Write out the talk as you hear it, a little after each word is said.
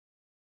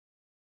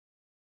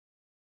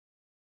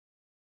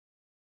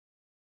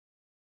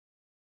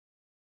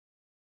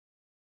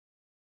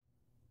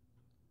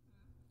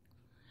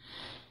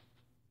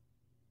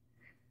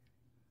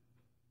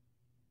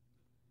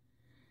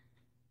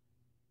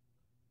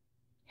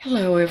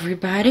Hello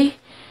everybody,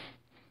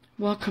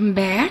 welcome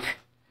back.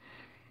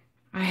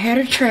 I had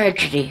a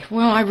tragedy.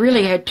 Well, I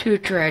really had two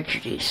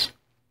tragedies.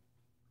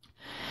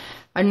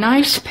 A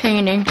nice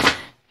painting,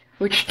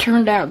 which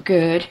turned out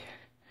good.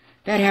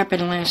 That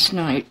happened last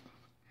night.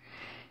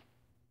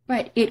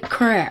 But it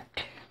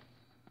cracked.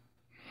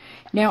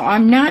 Now,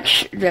 I'm not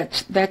sure,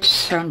 that's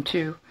some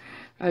too.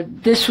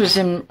 This was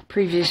in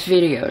previous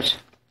videos.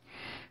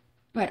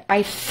 But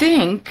I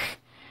think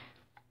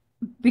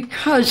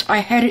because I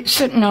had it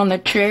sitting on the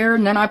chair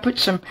and then I put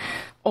some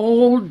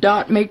old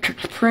dot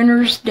matrix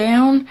printers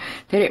down,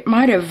 that it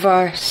might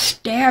have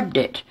stabbed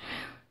it.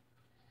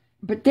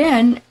 But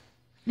then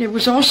there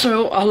was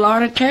also a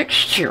lot of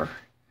texture,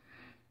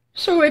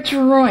 so it's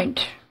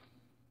ruined.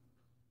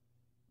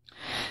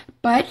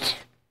 But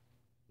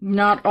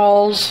not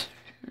all's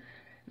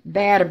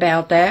bad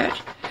about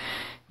that,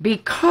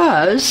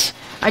 because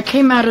I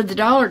came out of the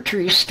Dollar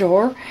Tree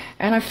store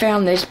and I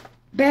found this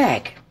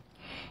bag.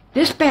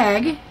 This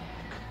bag,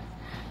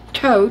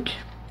 tote,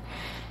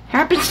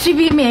 happens to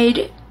be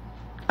made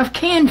of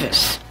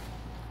canvas.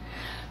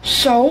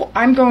 So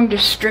I'm going to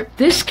strip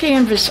this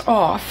canvas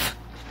off,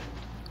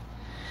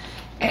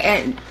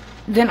 and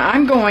then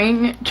I'm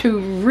going to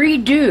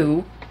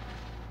redo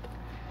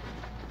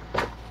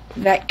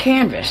that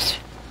canvas,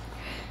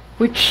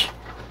 which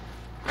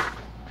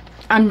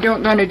I'm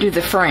going to do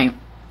the frame.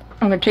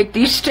 I'm going to take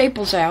these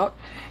staples out,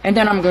 and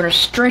then I'm going to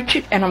stretch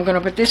it, and I'm going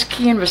to put this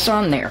canvas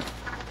on there.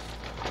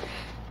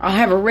 I'll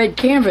have a red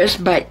canvas,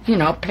 but, you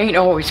know, paint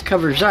always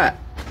covers up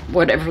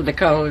whatever the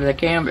color of the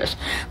canvas.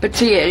 But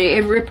see,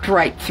 it ripped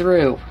right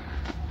through.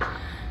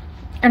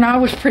 And I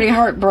was pretty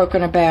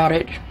heartbroken about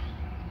it.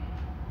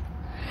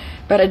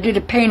 But I did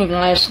a painting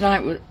last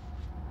night.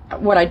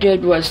 What I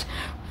did was,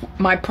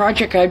 my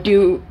project I'm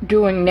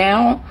doing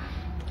now,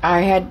 I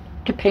had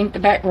to paint the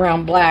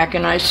background black,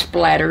 and I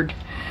splattered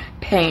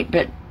paint,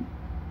 but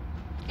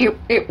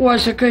it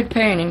was a good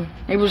painting.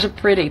 It was a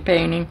pretty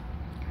painting.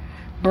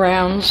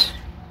 Browns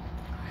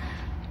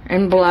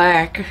and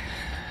black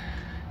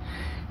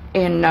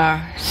and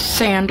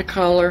sand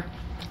color.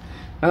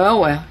 Oh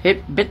well,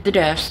 it bit the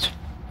dust.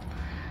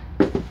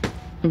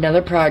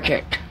 Another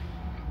project.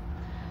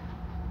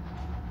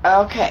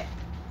 Okay.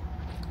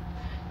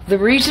 The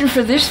reason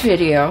for this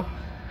video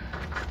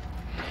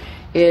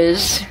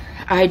is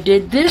I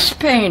did this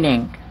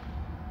painting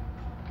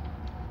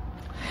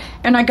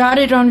and I got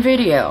it on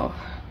video.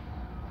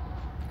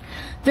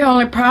 The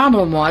only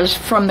problem was,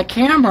 from the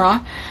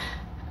camera,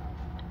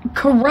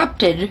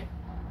 corrupted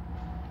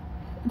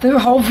the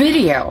whole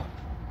video,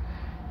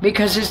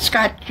 because it's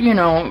got, you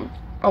know,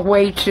 a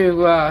way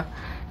to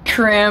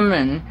trim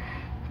and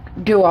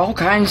do all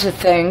kinds of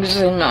things,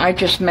 and I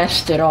just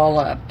messed it all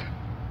up.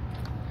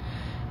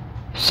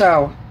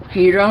 So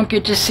you don't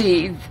get to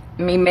see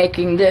me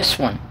making this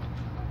one.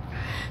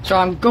 So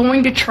I'm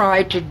going to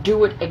try to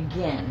do it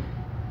again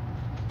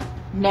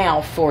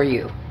now for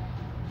you.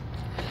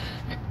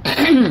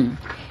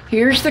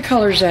 Here's the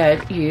colors I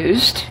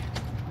used.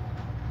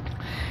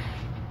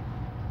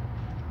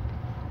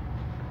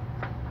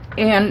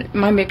 And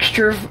my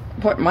mixture of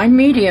what my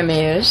medium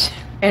is,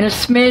 and a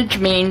smidge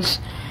means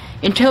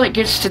until it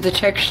gets to the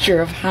texture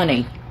of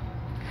honey.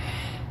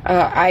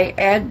 I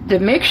add the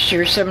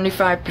mixture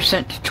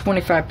 75% to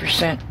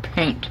 25%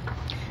 paint,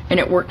 and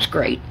it works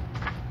great.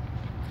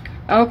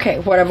 Okay,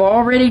 what I've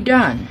already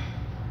done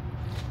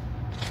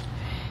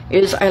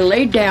is I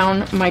laid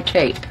down my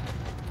tape.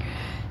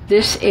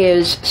 This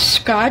is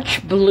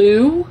Scotch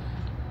Blue,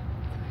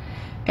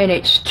 and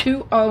it's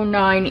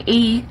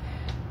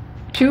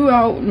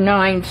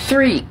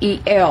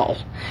 20993EL,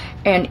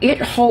 and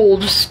it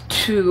holds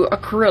to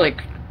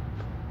acrylic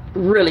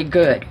really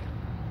good.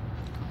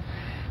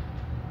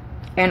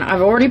 And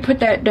I've already put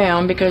that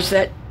down because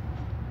that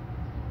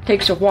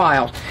takes a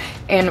while.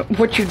 And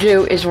what you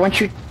do is, once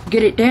you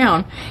get it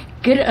down,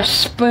 get a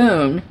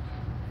spoon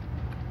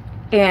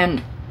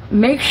and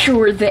make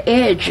sure the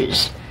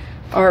edges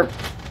are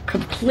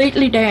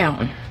completely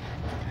down.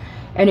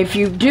 And if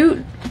you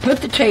do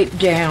put the tape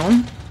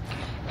down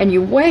and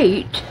you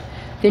wait,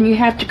 then you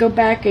have to go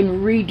back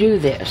and redo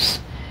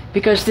this,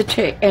 because the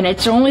tape, and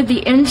it's only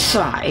the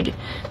inside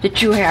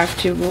that you have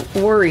to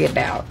worry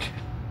about,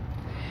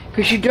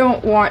 because you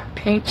don't want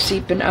paint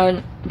seeping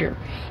under,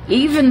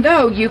 even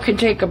though you can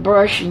take a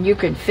brush and you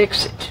can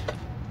fix it.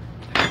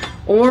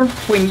 Or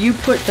when you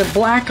put the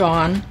black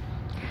on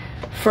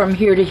from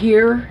here to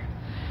here,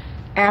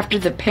 after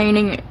the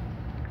painting,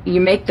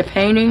 you make the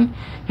painting,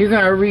 you're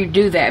going to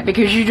redo that,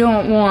 because you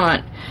don't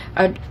want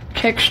a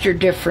texture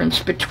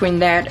difference between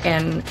that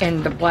and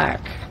the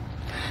black.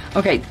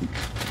 Okay,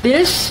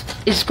 this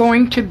is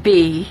going to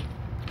be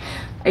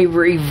a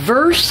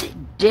reverse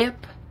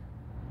dip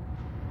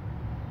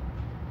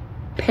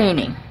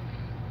painting.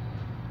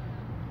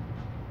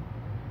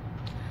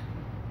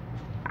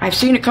 I've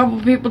seen a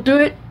couple people do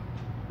it.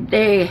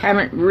 They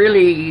haven't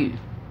really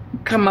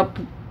come up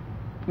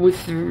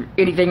with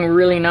anything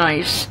really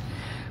nice,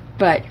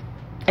 but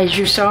as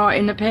you saw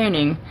in the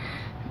painting,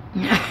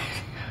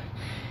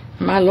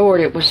 my lord,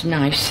 it was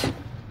nice.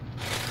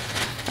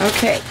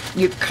 Okay,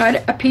 you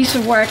cut a piece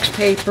of wax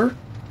paper,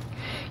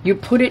 you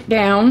put it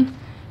down,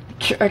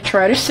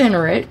 try to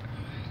center it,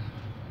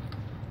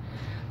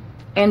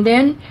 and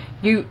then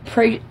you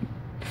place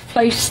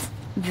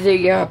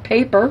the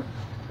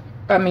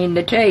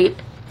the tape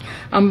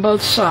on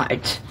both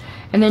sides.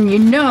 And then you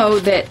know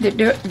that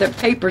the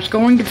paper is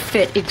going to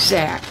fit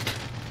exact.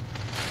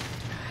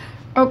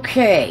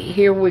 Okay,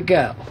 here we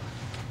go.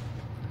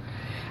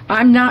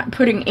 I'm not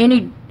putting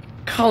any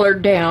color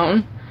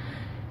down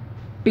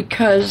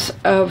because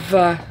of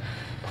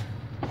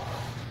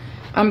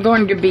I'm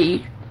going to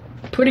be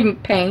putting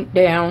paint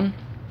down,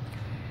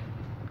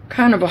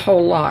 kind of a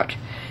whole lot,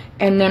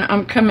 and then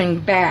I'm coming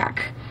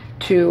back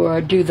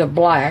to do the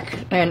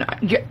black. And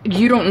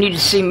you don't need to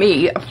see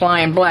me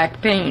applying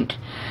black paint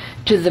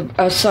to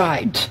the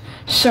sides,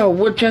 so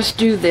we'll just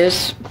do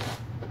this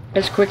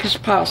as quick as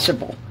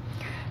possible.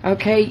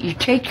 Okay, you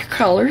take your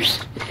colors,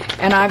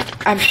 and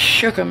I've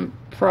shook them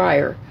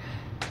prior,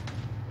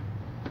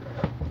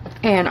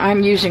 and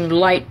I'm using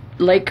light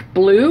lake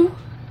blue.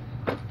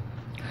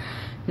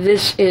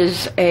 This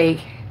is I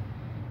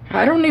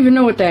don't even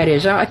know what that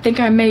is. I think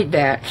I made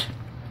that.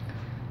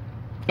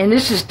 And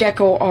this is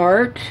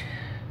DecoArt,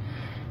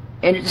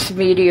 and it's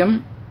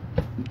medium.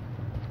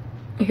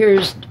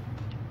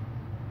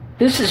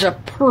 This is a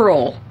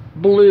pearl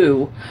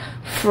blue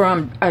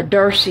from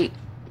Darcie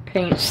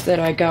Paints that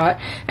I got,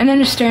 and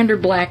then a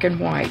standard black and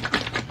white.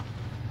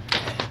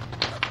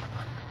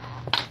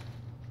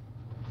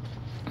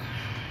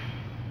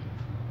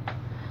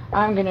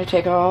 I'm going to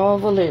take all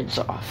the lids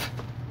off.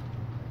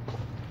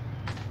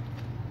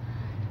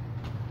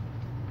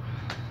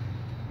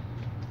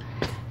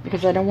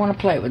 Because I don't want to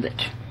play with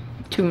it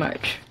too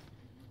much.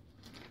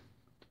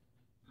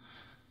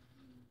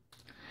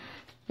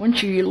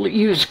 Once you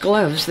use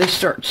gloves, they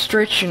start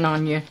stretching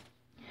on you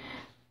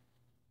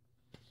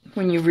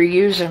when you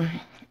reuse them.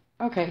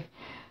 Okay,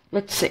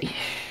 let's see.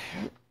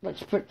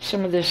 Let's put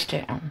some of this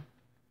down.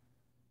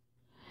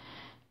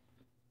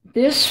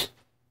 This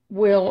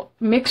will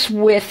mix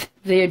with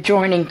the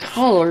adjoining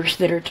colors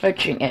that are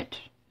touching it.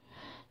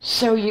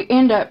 So you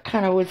end up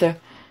kind of with a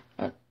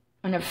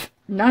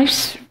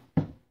nice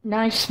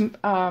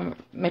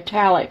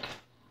metallic,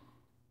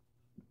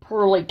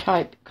 pearly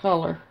type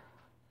color.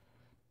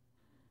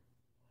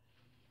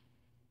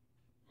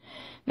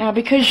 Now,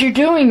 because you're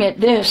doing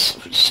this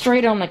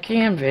straight on the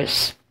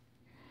canvas,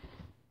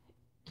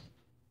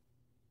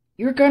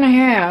 you're going to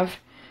have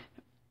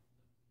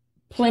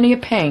plenty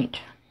of paint.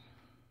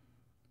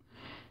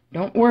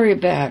 Don't worry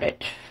about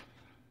it.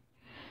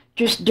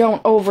 Just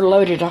don't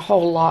overload it a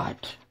whole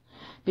lot,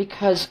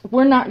 because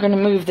we're not going to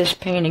move this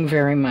painting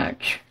very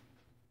much.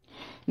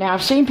 Now,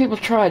 I've seen people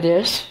try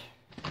this,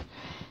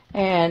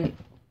 and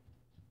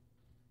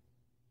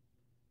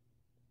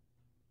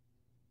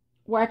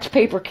wax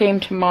paper came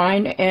to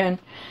mind, and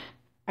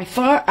I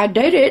thought I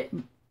did it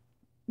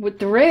with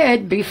the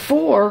red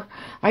before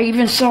I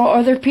even saw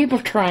other people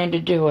trying to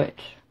do it.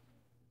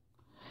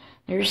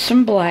 There's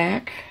some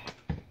black.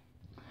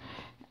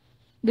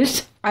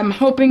 This, I'm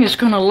hoping, is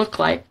going to look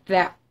like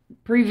that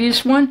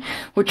previous one,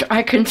 which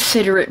I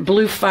consider it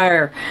blue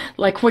fire,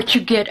 like what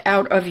you get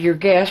out of your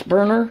gas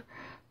burner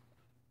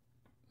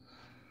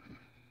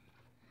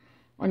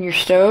on your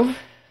stove.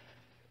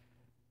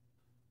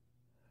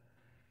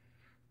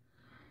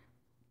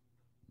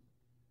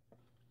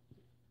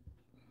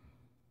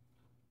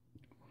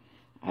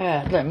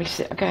 Let me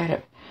see. I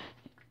gotta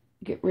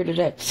get rid of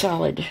that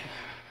solid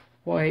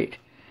white.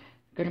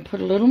 I'm gonna put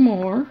a little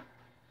more,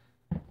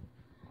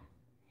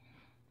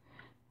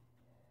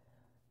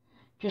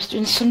 just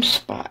in some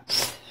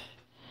spots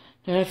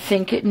that I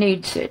think it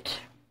needs it.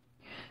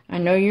 I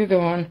know you're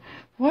going,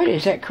 what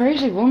is that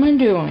crazy woman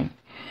doing?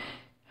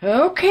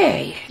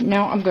 Okay,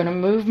 now I'm going to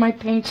move my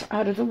paints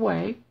out of the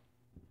way,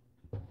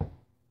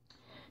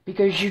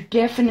 because you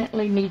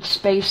definitely need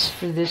space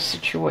for this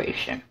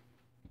situation.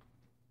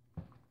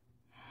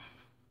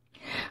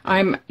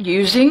 I'm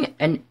using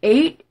an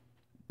 8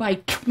 by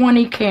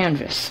 20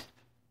 canvas.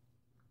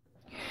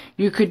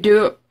 You could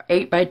do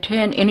 8 by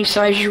 10, any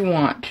size you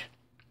want.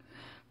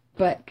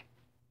 But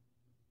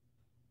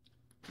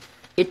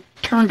it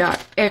turned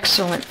out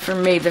excellent for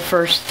me the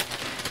first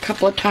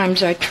couple of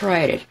times I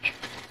tried it.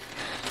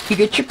 You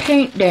get your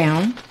paint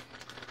down,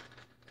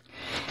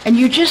 and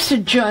you just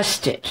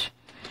adjust it,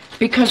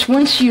 because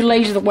once you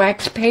lay the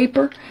wax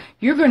paper,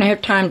 you're going to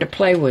have time to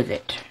play with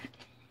it.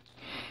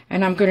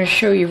 And I'm going to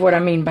show you what I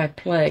mean by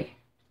play.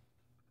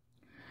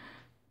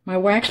 My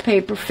wax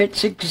paper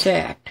fits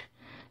exact,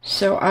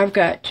 so I've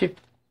got to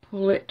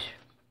pull it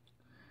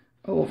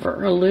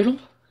over a little.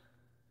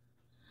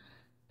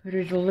 Put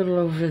it a little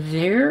over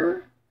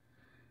there.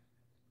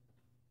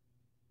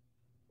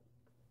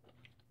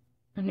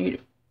 I need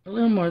a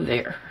little more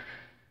there.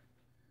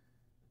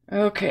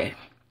 Okay.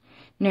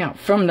 Now,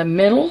 from the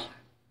middle,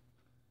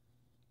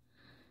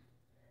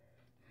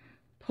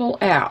 pull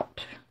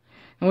out.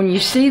 And when you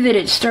see that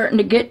it's starting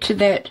to get to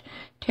that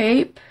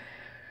tape,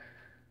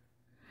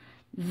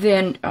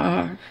 then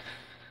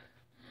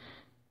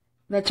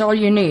that's all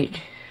you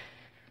need.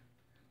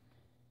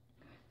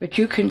 but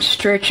you can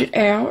stretch it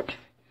out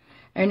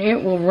and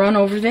it will run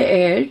over the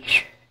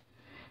edge,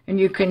 and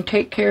you can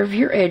take care of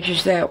your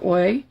edges that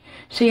way.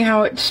 See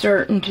how it's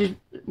starting to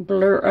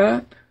blur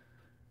up?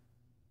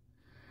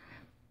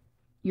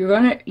 You're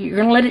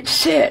gonna let it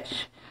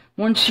sit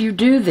once you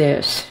do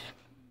this,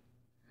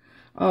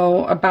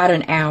 about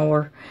an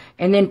hour,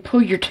 and then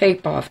pull your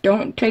tape off.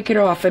 Don't take it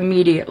off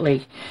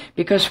immediately,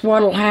 because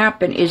what'll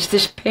happen is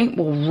this paint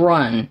will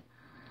run,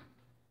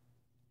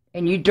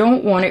 and you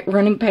don't want it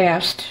running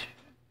past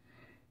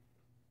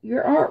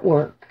your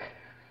artwork.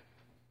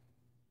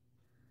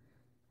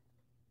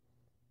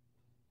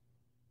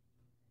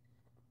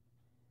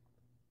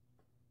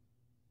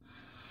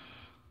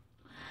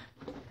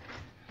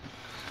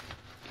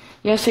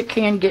 Yes, it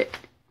can get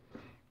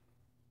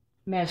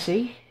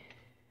messy.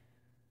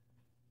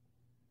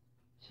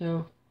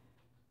 So,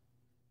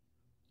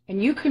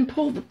 and you can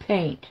pull the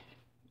paint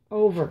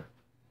over.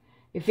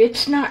 If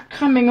it's not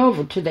coming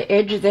over to the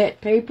edge of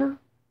that paper,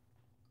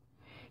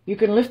 you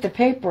can lift the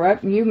paper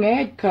up and you can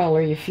add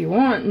color if you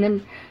want, and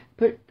then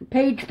put the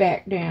page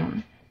back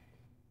down.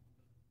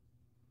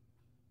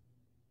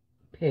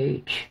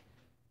 Page.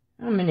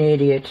 I'm an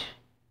idiot.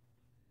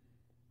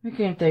 I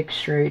can't think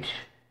straight.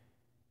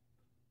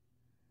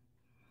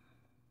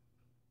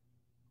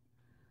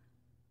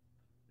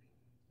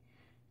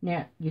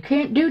 Now, you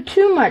can't do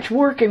too much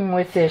working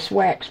with this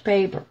wax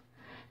paper,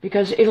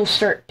 because it'll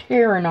start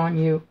tearing on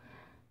you.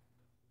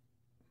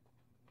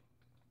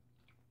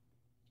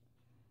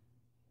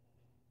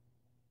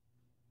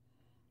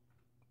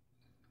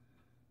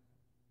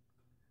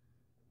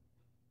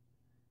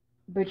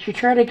 But you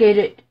try to get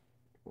it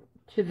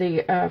to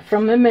the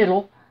from the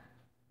middle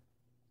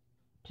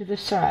to the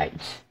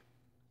sides.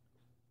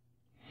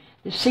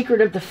 The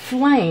secret of the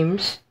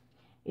flames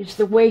is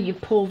the way you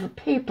pull the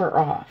paper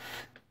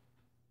off.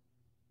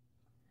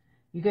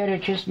 You gotta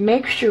just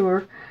make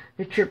sure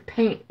that your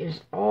paint is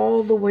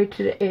all the way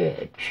to the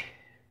edge.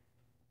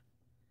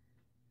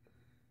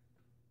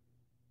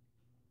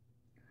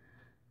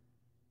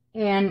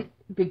 And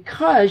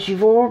because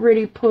you've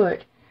already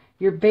put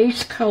your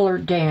base color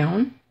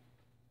down,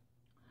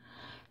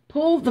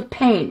 pull the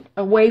paint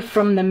away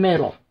from the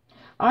middle.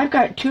 I've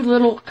got 2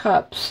 little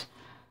cups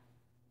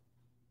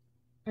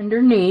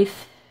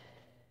underneath,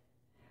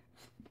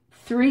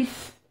 3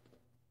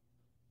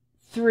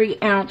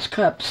 3-ounce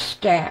cups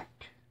stacked.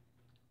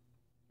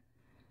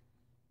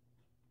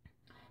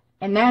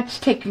 And that's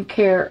taking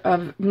care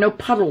of no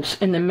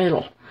puddles in the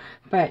middle,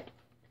 but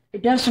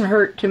it doesn't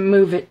hurt to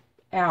move it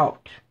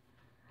out.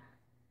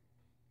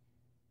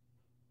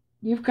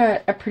 You've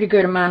got a pretty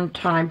good amount of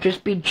time.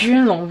 Just be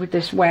gentle with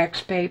this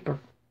wax paper.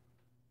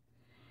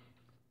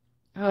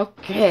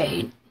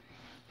 Okay.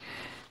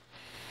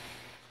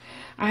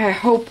 I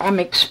hope I'm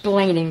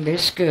explaining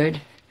this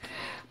good.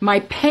 My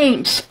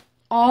paints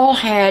all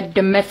had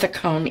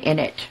Dimethcone in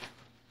it.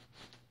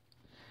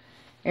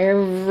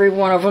 Every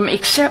one of them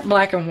except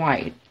black and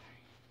white.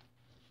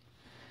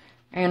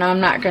 And I'm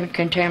not going to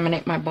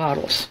contaminate my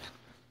bottles.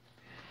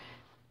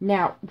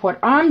 Now, what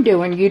I'm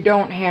doing, you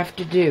don't have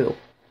to do.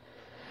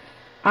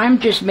 I'm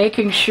just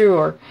making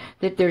sure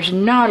that there's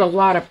not a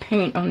lot of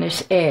paint on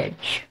this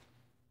edge,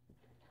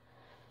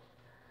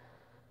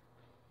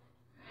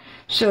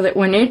 so that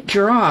when it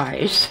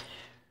dries,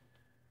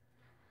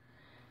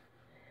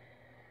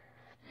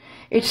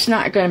 it's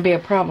not going to be a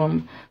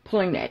problem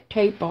pulling that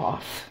tape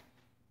off,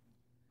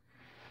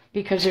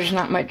 because there's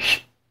not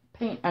much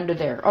paint under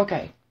there.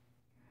 Okay.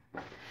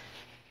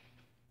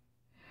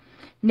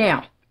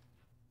 Now,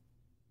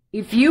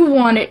 if you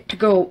want it to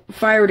go,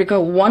 fire to go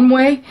one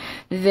way,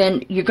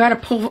 then you got to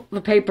pull the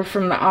paper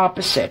from the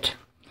opposite.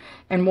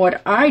 And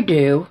what I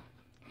do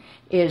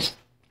is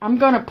I'm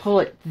going to pull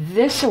it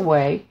this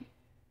way.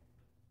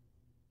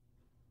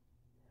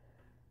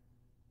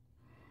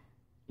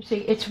 You see,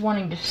 it's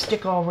wanting to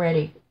stick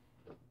already.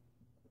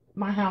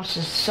 My house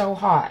is so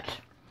hot.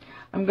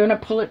 I'm going to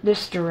pull it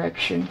this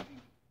direction.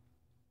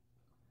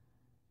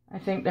 I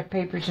think the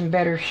paper's in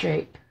better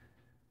shape.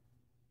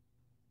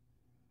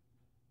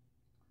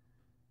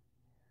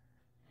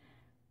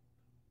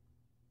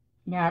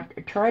 Now,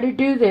 try to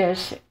do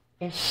this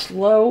as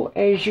slow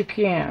as you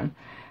can.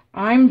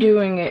 I'm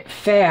doing it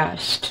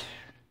fast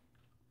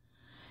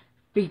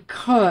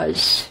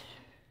because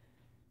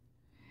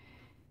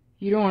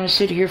you don't want to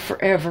sit here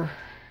forever.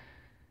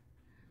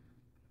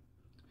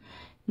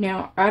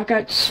 Now, I've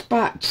got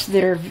spots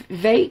that are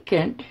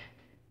vacant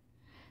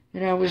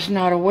that I was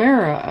not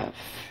aware of.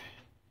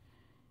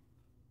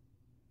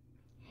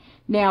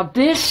 Now,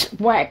 this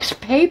wax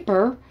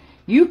paper,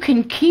 you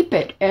can keep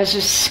it as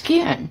a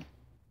skin.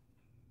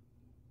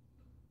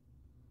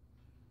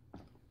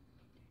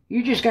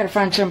 You just got to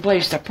find some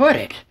place to put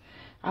it.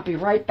 I'll be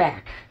right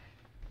back.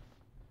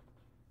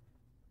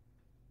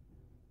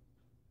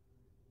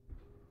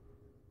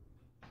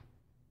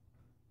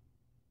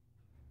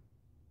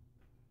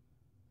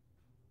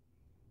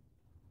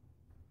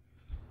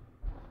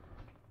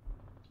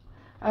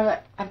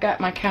 I've got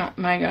my counter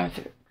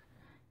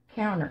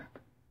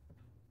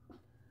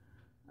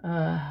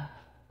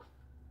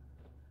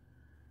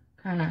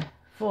kind of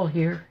full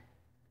here.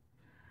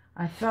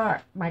 I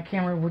thought my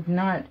camera would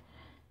not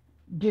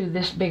do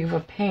this big of a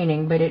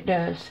painting, but it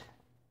does.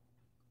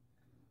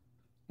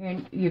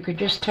 And you could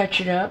just touch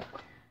it up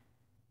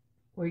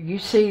where you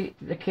see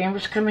the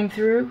canvas coming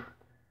through.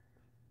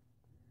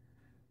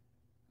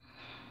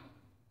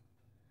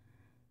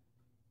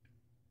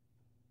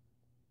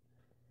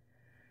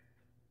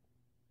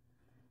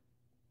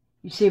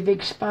 You see a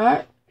big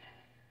spot?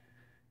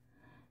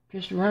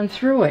 Just run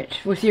through it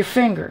with your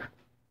finger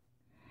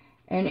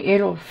and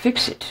it'll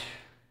fix it,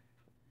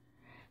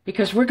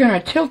 because we're going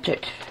to tilt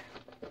it.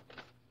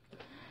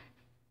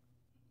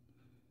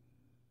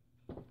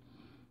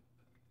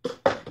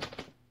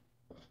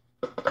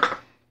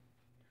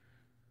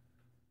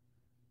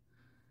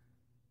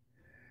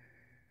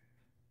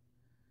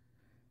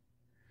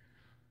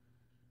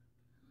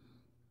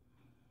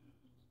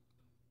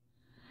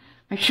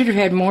 I should have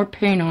had more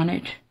paint on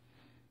it,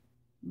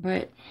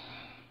 but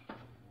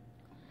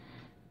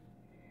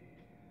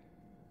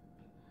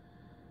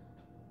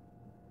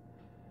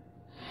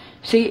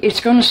see, it's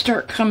going to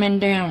start coming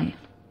down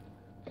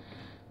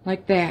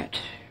like that.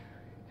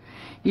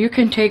 You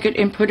can take it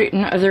and put it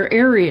in other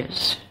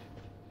areas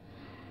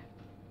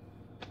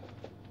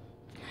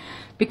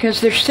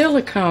because there's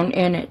silicone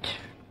in it.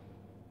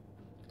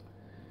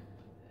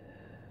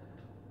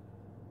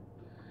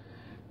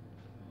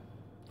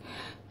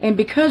 And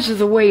because of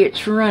the way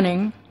it's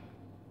running,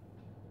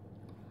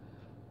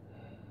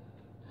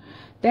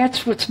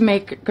 that's what's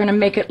going to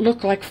make it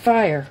look like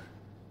fire.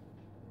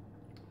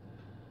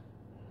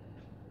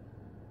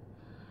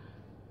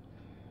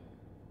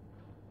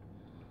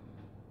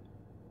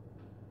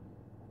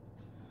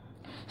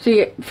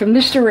 See, from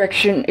this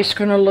direction, it's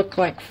going to look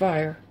like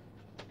fire.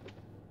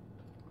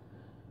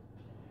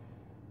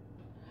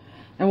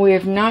 And we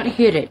have not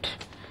hit it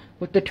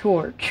with the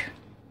torch.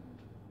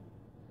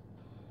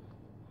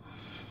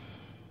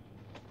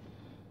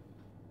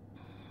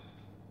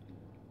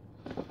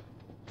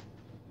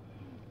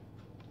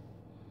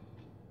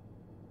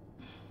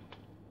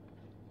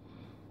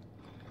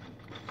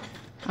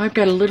 I've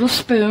got a little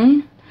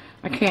spoon.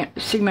 I can't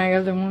see my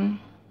other one.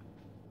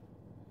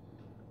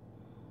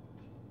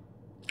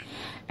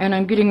 And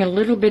I'm getting a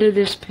little bit of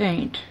this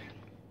paint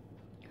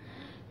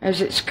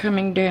as it's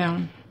coming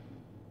down.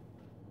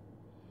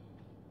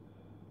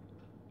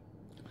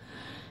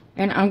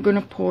 And I'm going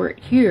to pour it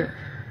here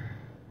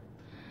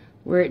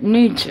where it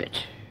needs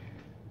it.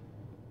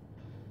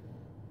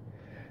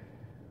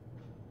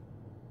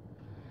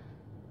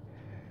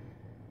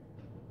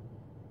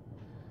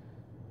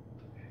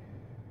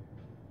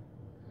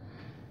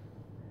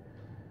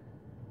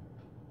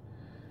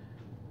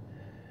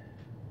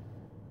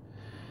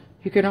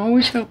 You can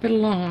always help it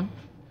along.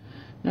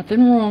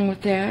 Nothing wrong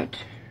with that.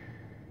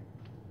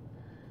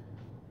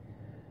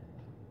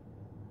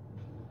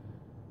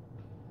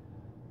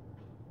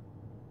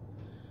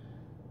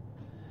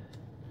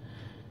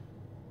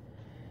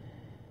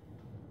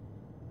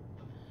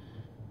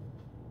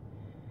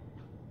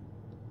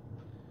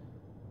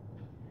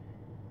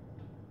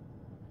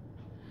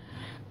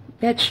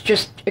 That's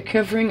just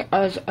covering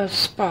a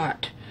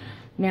spot.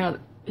 Now,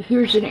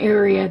 here's an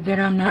area that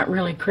I'm not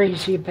really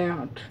crazy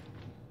about.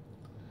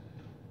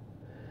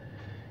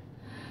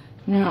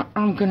 Now,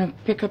 I'm going to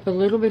pick up a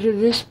little bit of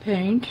this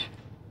paint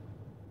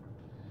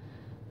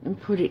and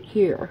put it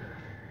here.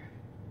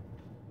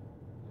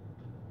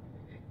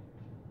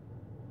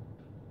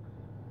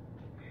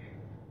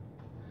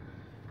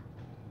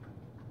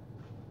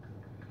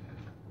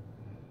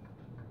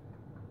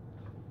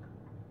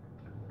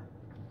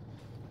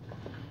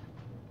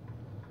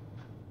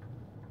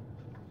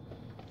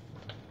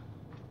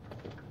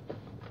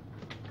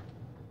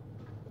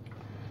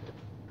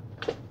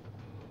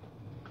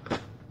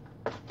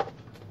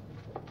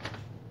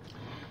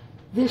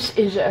 This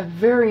is a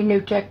very new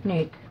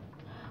technique.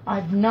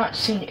 I've not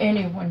seen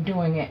anyone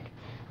doing it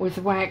with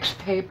wax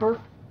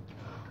paper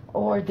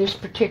or this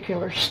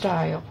particular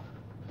style.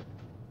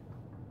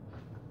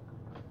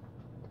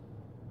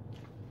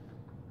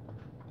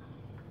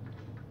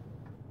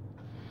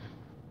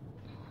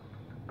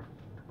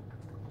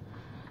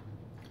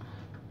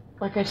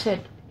 Like I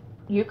said,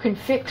 you can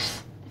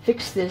fix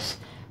this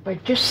by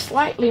just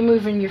slightly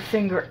moving your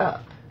finger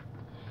up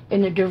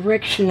in the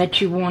direction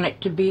that you want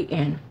it to be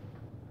in.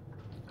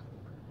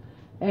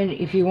 And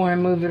if you want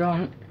to move it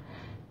on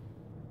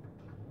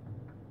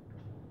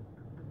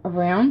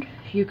around,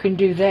 you can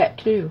do that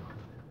too.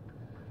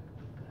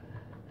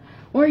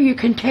 Or you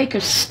can take a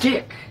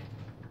stick.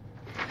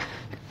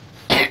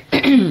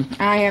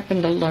 I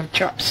happen to love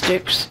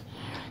chopsticks.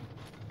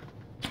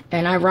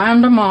 And I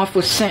round them off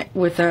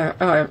with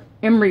a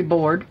emery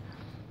board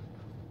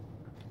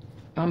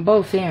on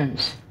both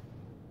ends.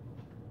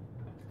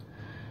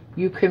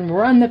 You can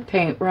run the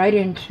paint right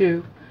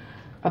into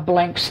a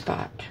blank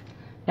spot.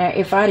 Now,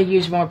 if I'd have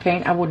used more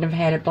paint, I wouldn't have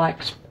had a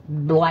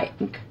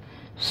blank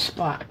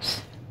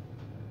spots.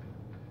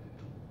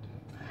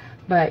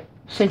 But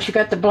since you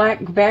got the black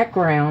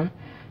background,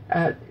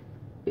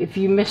 if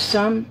you miss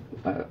some,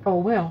 oh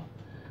well,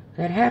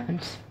 that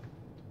happens.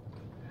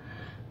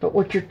 But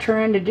what you're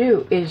trying to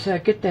do is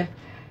get the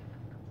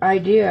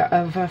idea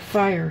of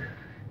fire.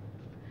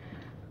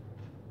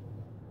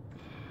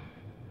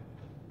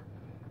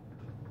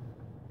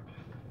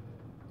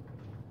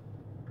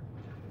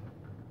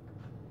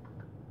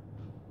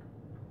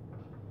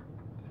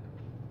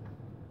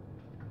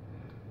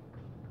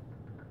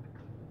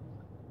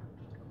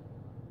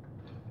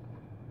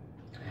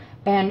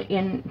 And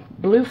in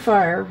blue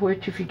fire,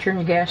 which if you turn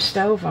the gas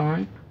stove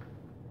on,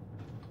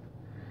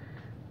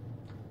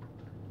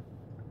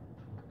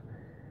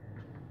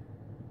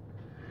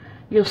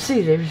 you'll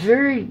see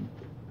there's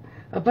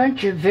a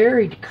bunch of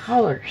varied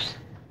colors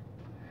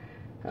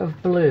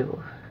of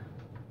blue.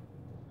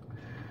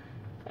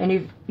 And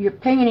if your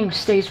painting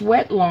stays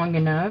wet long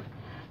enough,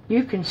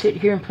 you can sit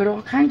here and put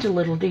all kinds of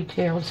little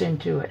details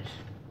into it.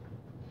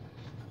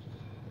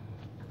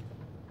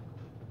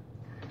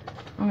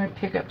 I'm going to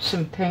pick up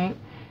some paint,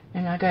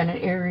 and I got an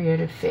area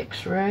to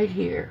fix right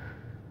here.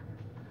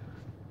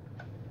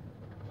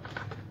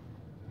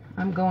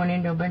 I'm going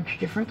into a bunch of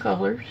different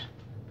colors.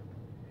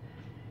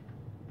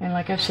 And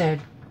like I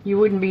said, you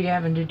wouldn't be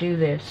having to do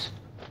this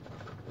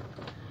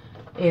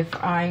if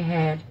I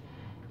had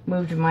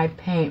moved my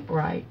paint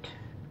right.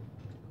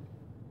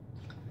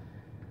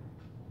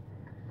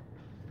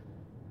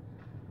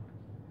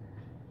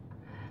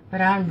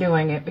 But I'm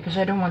doing it because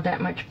I don't want that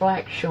much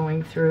black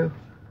showing through.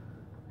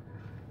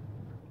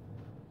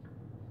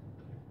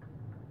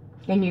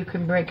 And you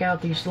can break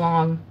out these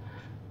long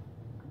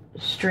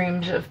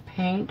streams of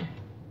paint.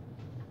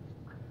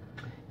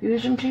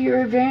 Use them to your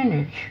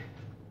advantage.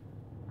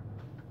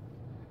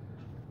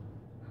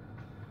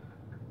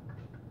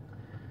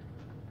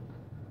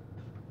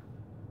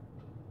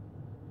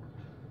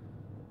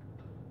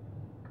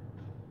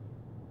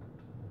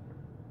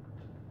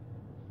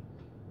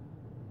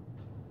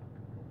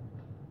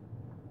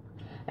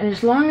 And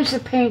as long as the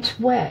paint's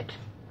wet,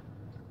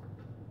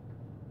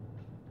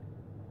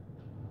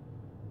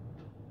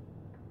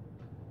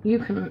 you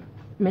can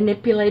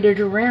manipulate it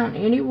around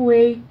any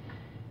way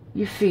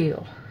you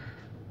feel.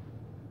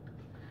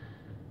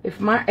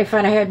 If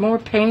I'd had more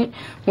paint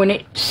when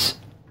it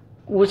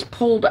was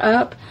pulled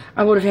up,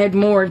 I would have had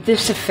more of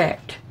this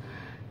effect.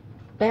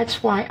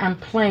 That's why I'm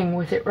playing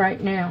with it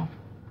right now.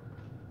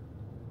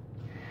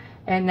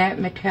 And that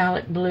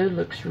metallic blue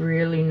looks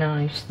really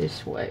nice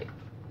this way.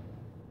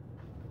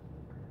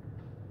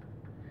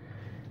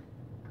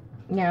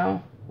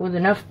 Now, with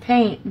enough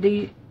paint,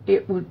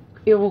 it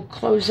will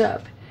close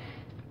up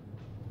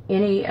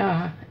any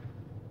other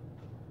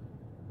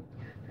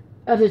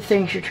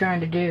things you're trying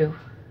to do,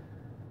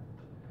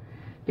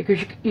 because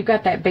you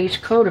got that base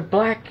coat of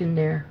black in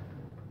there,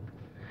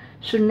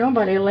 so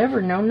nobody will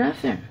ever know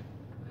nothing,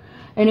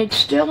 and it's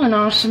still an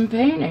awesome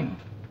painting.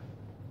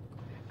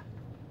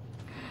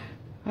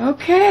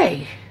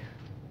 Okay,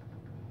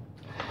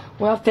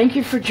 well, thank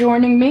you for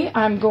joining me.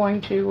 I'm going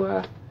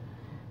to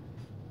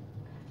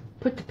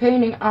put the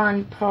painting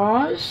on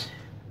pause,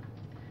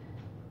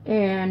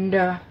 and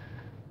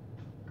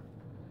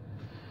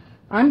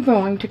I'm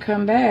going to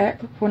come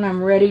back when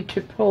I'm ready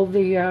to pull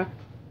the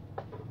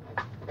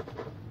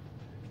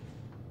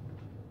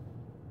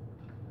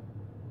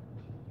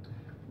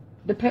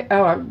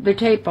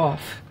tape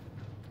off.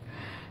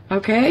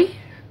 Okay?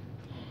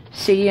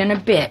 See you in a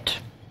bit.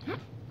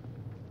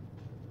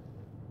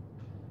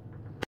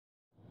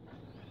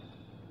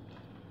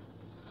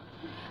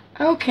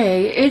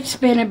 Okay, it's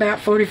been about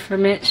 45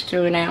 minutes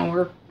to an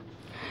hour.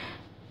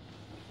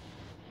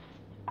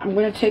 I'm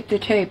going to take the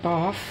tape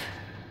off.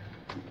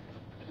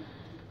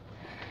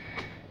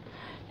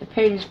 The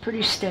paint is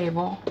pretty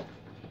stable.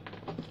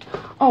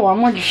 Oh, I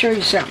wanted to show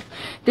you something.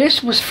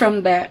 This was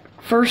from that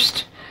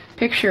first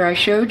picture I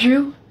showed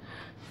you.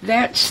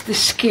 That's the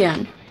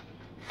skin.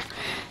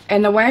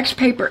 And the wax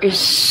paper is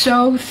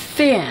so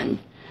thin,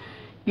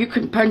 you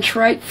can punch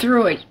right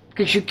through it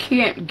because you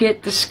can't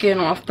get the skin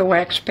off the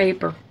wax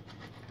paper.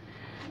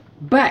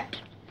 But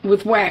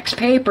with wax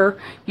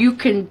paper, you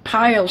can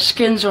pile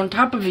skins on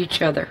top of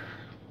each other.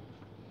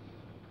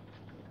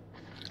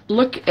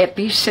 Look at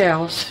these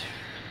cells.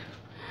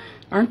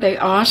 Aren't they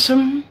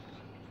awesome?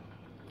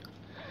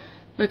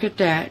 Look at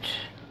that.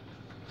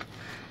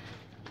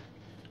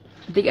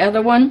 The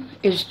other one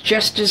is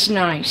just as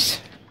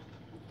nice.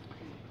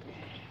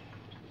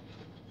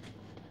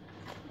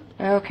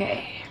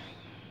 Okay.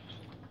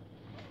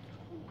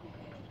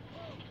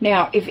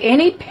 Now, if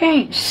any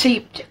paint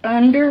seeped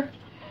under,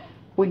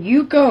 when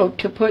you go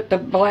to put the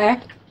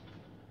black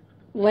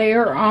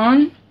layer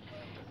on,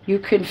 you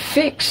can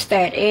fix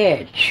that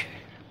edge.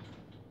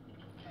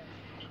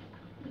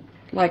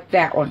 Like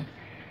that one.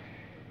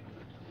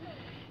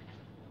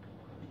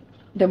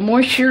 The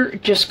moisture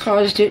just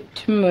caused it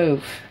to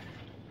move.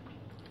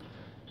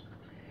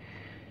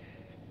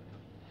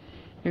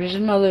 There's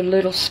another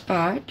little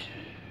spot.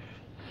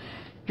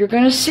 You're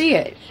going to see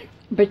it,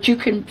 but you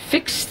can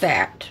fix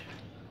that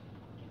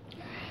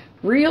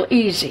real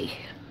easy.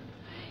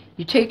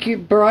 You take your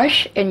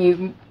brush and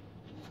you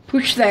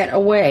push that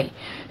away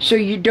so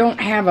you don't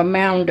have a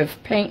mound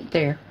of paint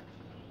there.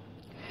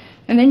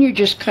 And then you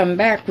just come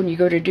back when you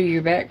go to do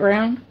your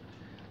background.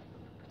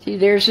 See,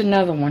 there's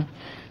another one.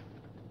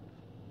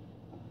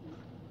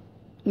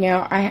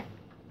 Now,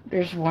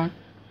 there's one.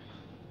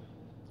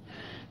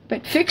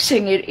 But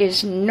fixing it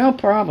is no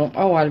problem.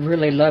 Oh, I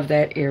really love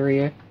that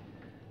area.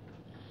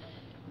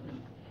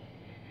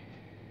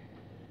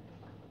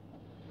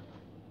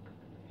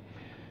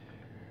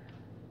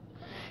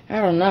 I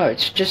don't know,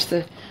 it's just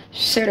the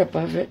setup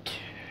of it.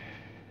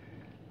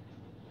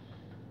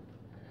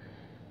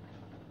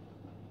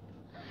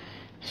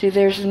 See,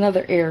 there's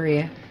another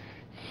area.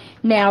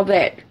 Now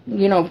that,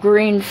 you know,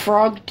 green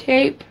frog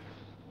tape,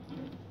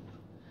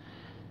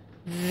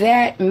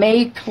 that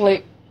may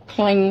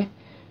cling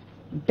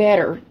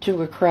better to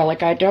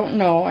acrylic. I don't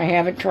know. I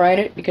haven't tried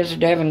it because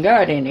I haven't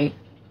got any.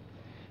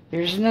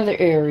 There's another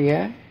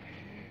area.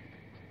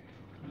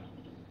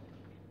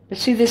 But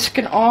see, this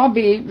can all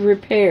be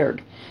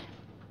repaired.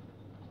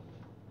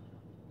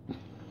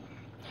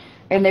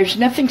 And there's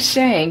nothing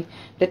saying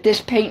that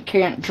this paint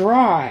can't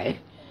dry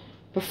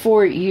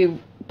before you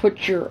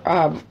put your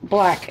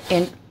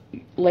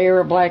layer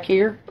of black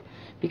here,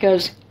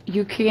 because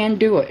you can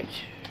do it.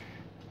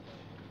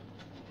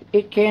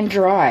 It can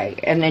dry,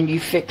 and then you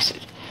fix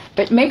it.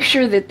 But make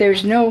sure that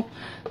there's no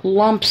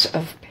lumps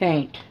of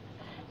paint,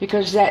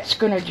 because that's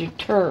going to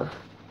deter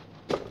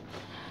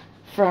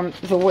from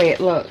the way it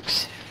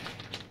looks.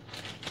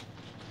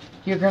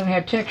 You're going to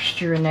have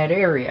texture in that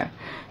area.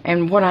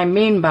 And what I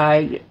mean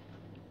by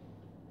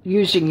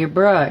using your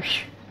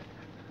brush,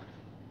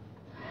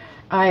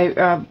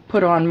 I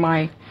put on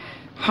my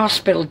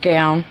hospital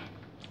gown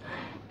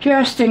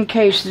just in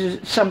case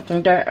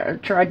something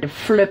tried to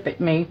flip at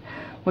me,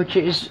 which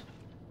is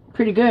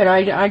pretty good.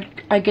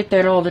 I get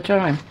that all the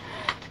time.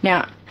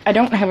 Now, I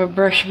don't have a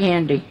brush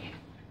handy,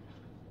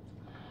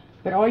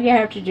 but all you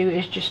have to do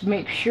is just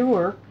make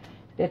sure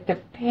that the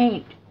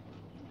paint,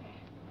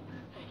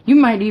 you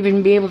might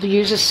even be able to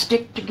use a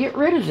stick to get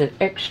rid of the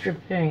extra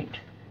paint.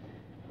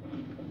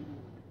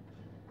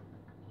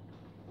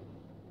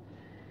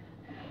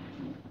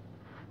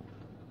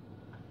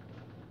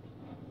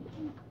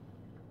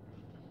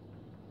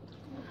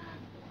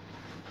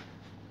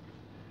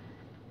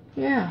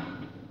 Yeah,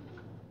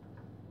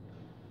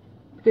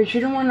 because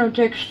you don't want no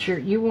texture,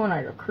 you want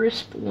a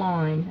crisp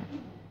line.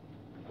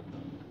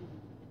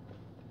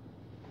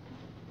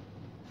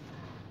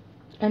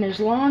 And as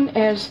long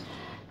as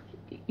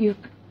you've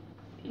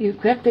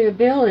got the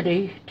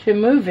ability to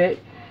move it,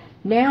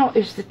 now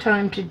is the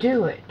time to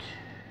do it.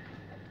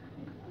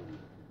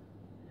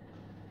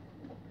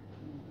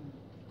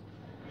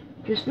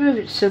 Just move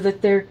it so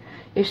that there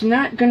is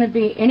not going to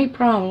be any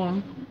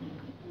problem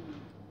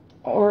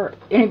or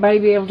anybody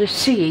be able to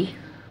see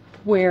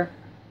where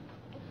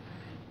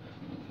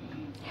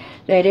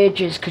that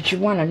edge is, because you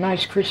want a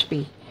nice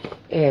crispy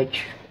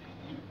edge.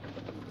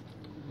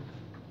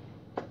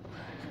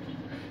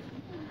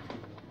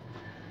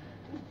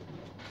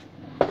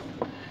 I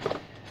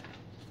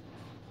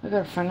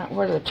gotta find out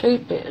where the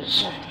tape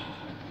is.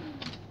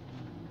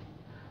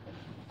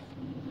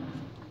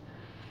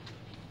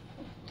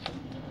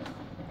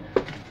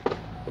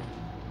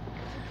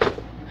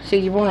 See,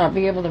 you want to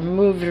be able to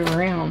move it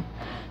around.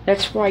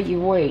 That's why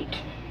you wait.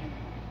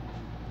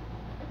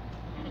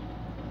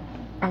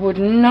 I would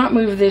not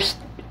move this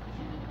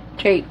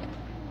tape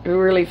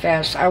really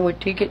fast. I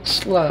would take it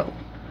slow.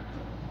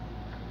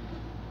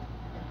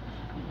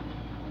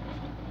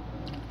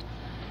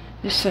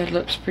 This side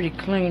looks pretty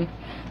clean.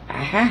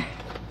 Aha!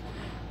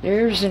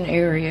 There's an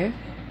area.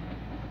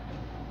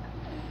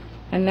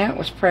 And that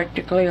was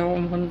practically all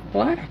in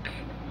black.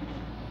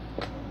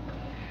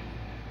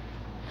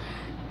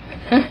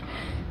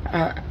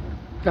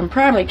 I'm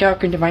probably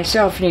talking to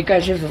myself and you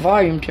guys have the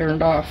volume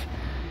turned off,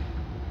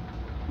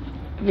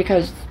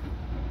 because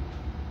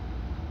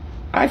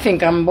I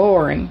think I'm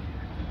boring,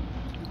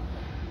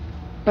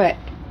 but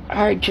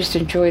I just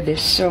enjoy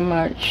this so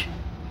much,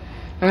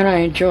 and I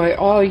enjoy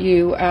all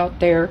you out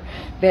there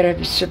that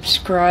have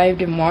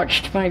subscribed and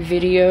watched my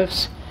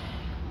videos.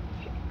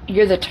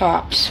 You're the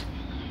tops.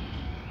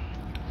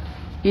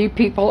 You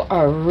people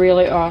are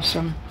really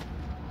awesome.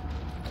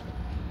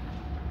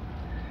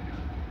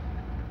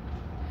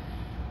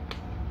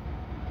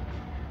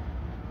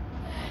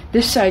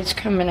 This side's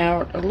coming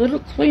out a little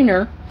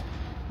cleaner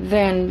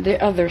than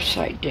the other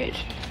side did.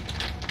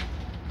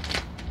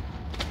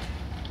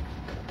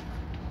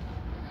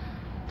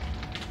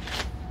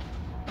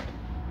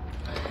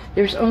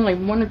 There's only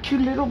one or two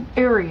little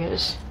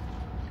areas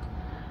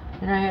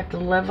that I have to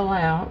level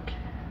out.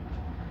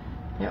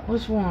 That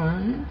was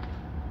one.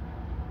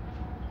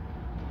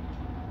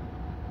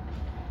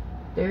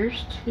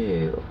 There's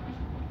two.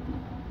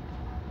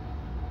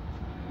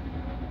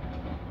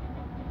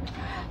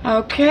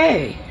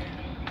 Okay.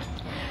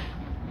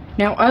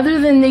 Now, other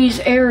than these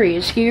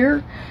areas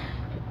here,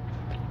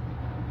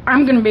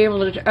 I'm going to be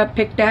able to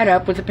pick that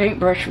up with a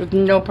paintbrush with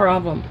no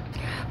problem.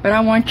 But I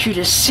want you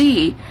to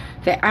see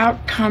the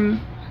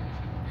outcome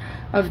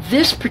of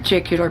this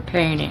particular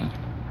painting.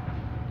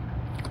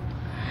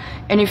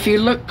 And if you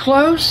look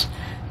close,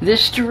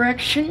 this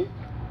direction,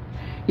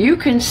 you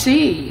can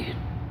see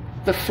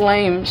the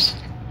flames.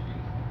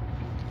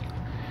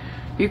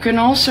 You can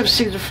also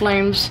see the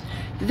flames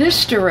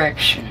this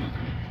direction.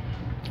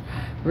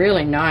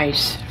 Really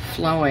nice,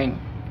 flowing.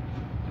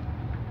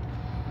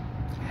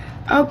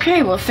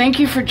 Okay, well, thank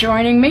you for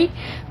joining me.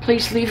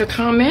 Please leave a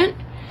comment.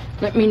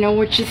 Let me know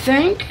what you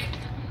think.